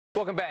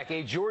Welcome back.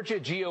 A Georgia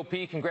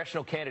GOP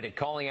congressional candidate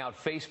calling out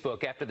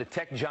Facebook after the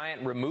tech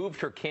giant removed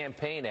her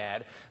campaign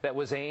ad that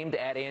was aimed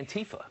at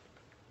Antifa.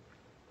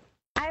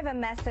 I have a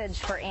message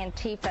for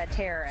Antifa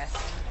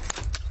terrorists.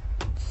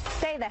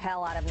 Stay the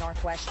hell out of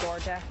Northwest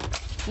Georgia.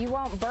 You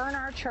won't burn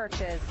our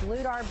churches,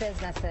 loot our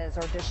businesses,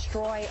 or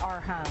destroy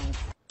our homes.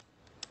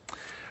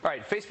 All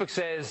right, Facebook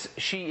says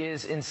she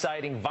is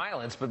inciting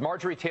violence, but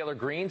Marjorie Taylor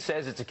Greene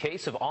says it's a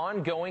case of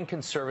ongoing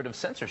conservative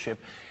censorship,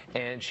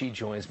 and she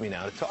joins me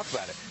now to talk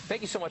about it.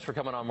 Thank you so much for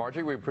coming on,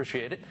 Marjorie. We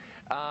appreciate it.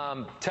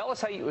 Tell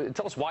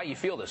us why you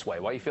feel this way,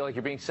 why you feel like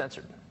you're being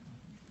censored.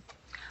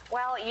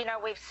 Well, you know,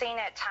 we've seen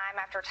it time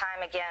after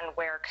time again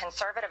where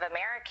conservative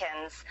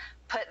Americans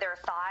put their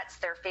thoughts,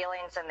 their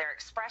feelings, and their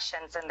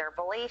expressions and their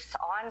beliefs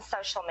on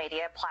social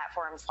media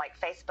platforms like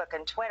Facebook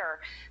and Twitter,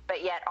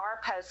 but yet our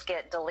posts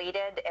get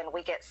deleted and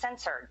we get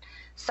censored.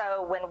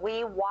 So when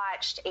we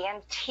watched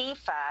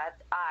Antifa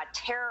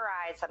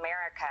terrorize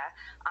America,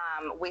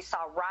 we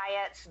saw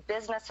riots,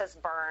 businesses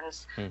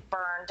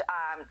burned,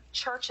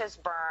 churches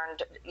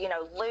burned, you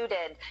know,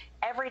 looted,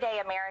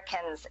 everyday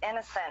Americans,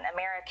 innocent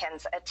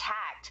Americans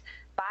attacked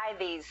by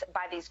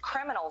these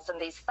criminals and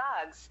these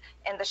thugs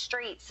in the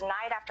streets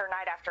night after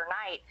night after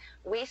night.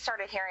 We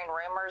started hearing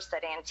rumors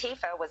that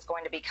Antifa was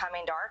going to be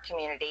coming to our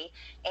community,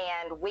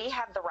 and we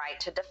have the right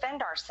to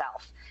defend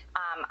ourselves.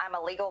 I'm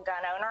a legal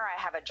gun owner. I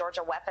have a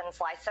Georgia weapons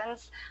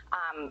license.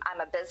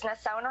 I'm a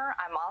business owner.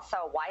 I'm also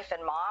a wife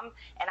and mom,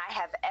 and I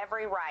have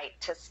every right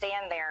to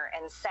stand there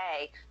and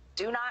say,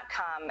 do not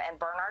come and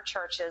burn our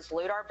churches,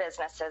 loot our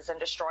businesses, and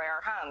destroy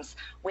our homes.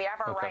 We have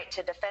our right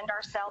to defend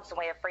ourselves, and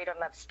we have freedom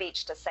of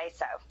speech to say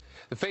so.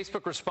 The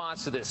Facebook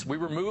response to this: we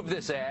removed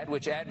this ad,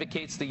 which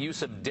advocates the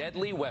use of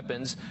deadly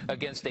weapons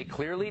against a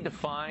clearly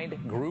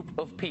defined group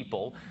of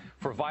people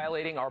for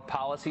violating our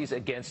policies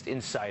against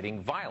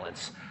inciting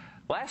violence.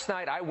 Last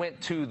night, I went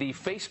to the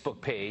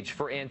Facebook page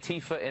for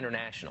Antifa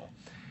International,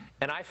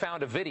 and I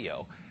found a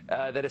video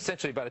that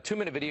essentially, about a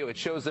 2-minute video, it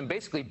shows them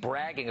basically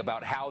bragging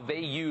about how they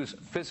use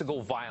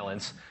physical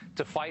violence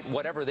to fight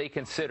whatever they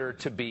consider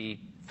to be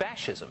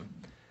fascism.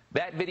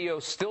 That video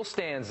still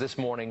stands this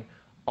morning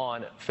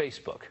on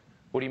Facebook.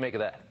 What do you make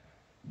of that?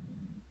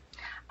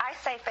 I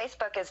say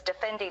Facebook is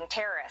defending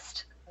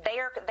terrorists. They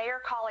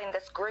are calling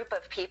this group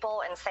of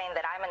people and saying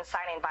that I'm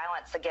inciting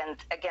violence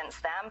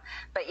against them,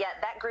 but yet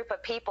that group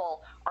of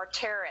people are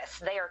terrorists.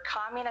 They are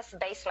communist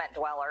basement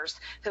dwellers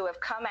who have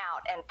come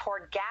out and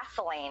poured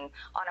gasoline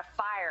on a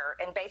fire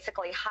and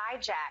basically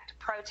hijacked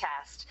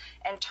protest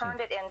and turned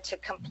it into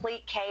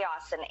complete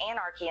chaos and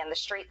anarchy in the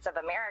streets of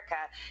America,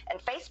 and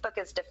Facebook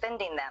is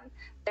defending them.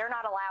 They're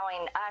not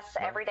allowing us,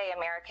 everyday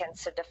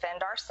Americans, to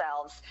defend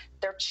ourselves.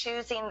 They're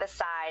choosing the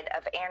side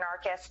of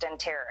anarchist and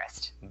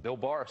terrorist. Bill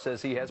Barr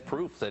says he has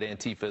proof that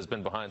Antifa has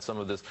been behind some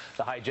of this,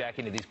 the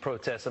hijacking of these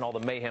protests and all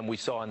the mayhem we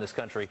saw in this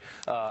country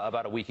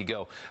about a week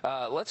ago.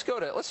 Let's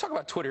talk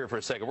about Twitter here for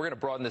a second. We're going to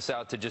broaden this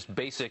out to just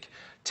basic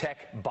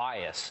tech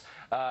bias.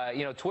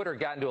 You know, Twitter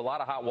got into a lot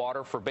of hot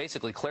water for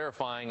basically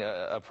clarifying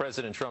a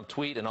President Trump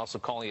tweet and also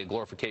calling it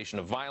glorification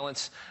of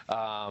violence.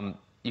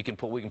 We can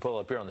pull it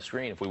up here on the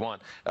screen if we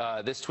want.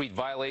 This tweet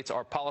violates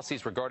our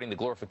policies regarding the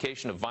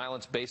glorification of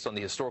violence based on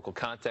the historical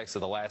context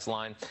of the last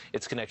line,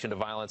 its connection to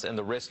violence, and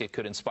the risk it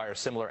could inspire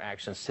similar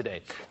actions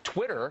today.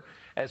 Twitter,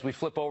 as we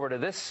flip over to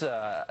this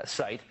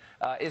site,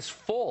 is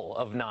full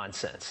of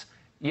nonsense,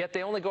 yet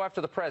they only go after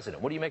the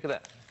president. What do you make of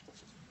that?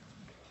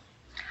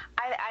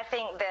 I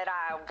think that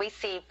we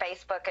see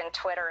Facebook and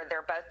Twitter,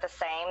 they're both the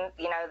same.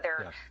 You know,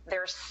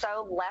 they're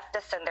so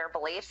leftist in their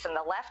beliefs, and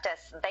the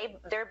leftists,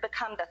 they've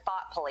become the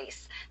thought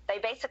police. They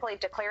basically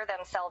declare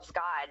themselves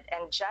God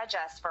and judge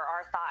us for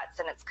our thoughts,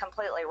 and it's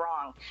completely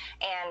wrong.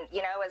 And,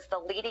 you know, as the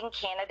leading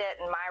candidate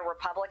in my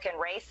Republican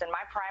race, and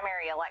my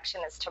primary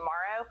election is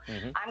tomorrow,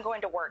 I'm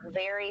going to work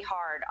very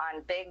hard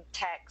on big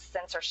tech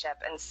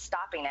censorship and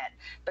stopping it,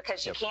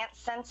 because you can't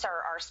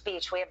censor our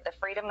speech. We have the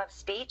freedom of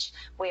speech.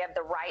 We have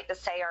the right to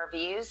say our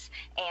views,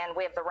 and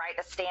we have the right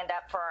to stand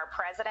up for our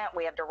president.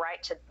 We have the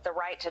right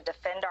to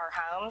defend our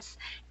homes,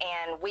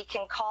 and we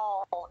can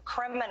call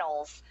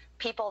criminals,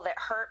 people that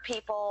hurt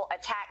people,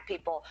 attack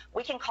people,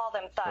 we can call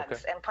them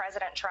thugs, and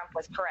President Trump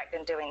was correct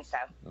in doing so.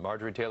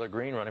 Marjorie Taylor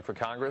Greene running for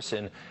Congress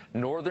in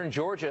northern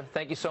Georgia.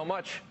 Thank you so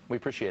much. We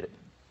appreciate it.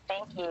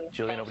 Thank you.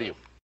 Jillian, over to you.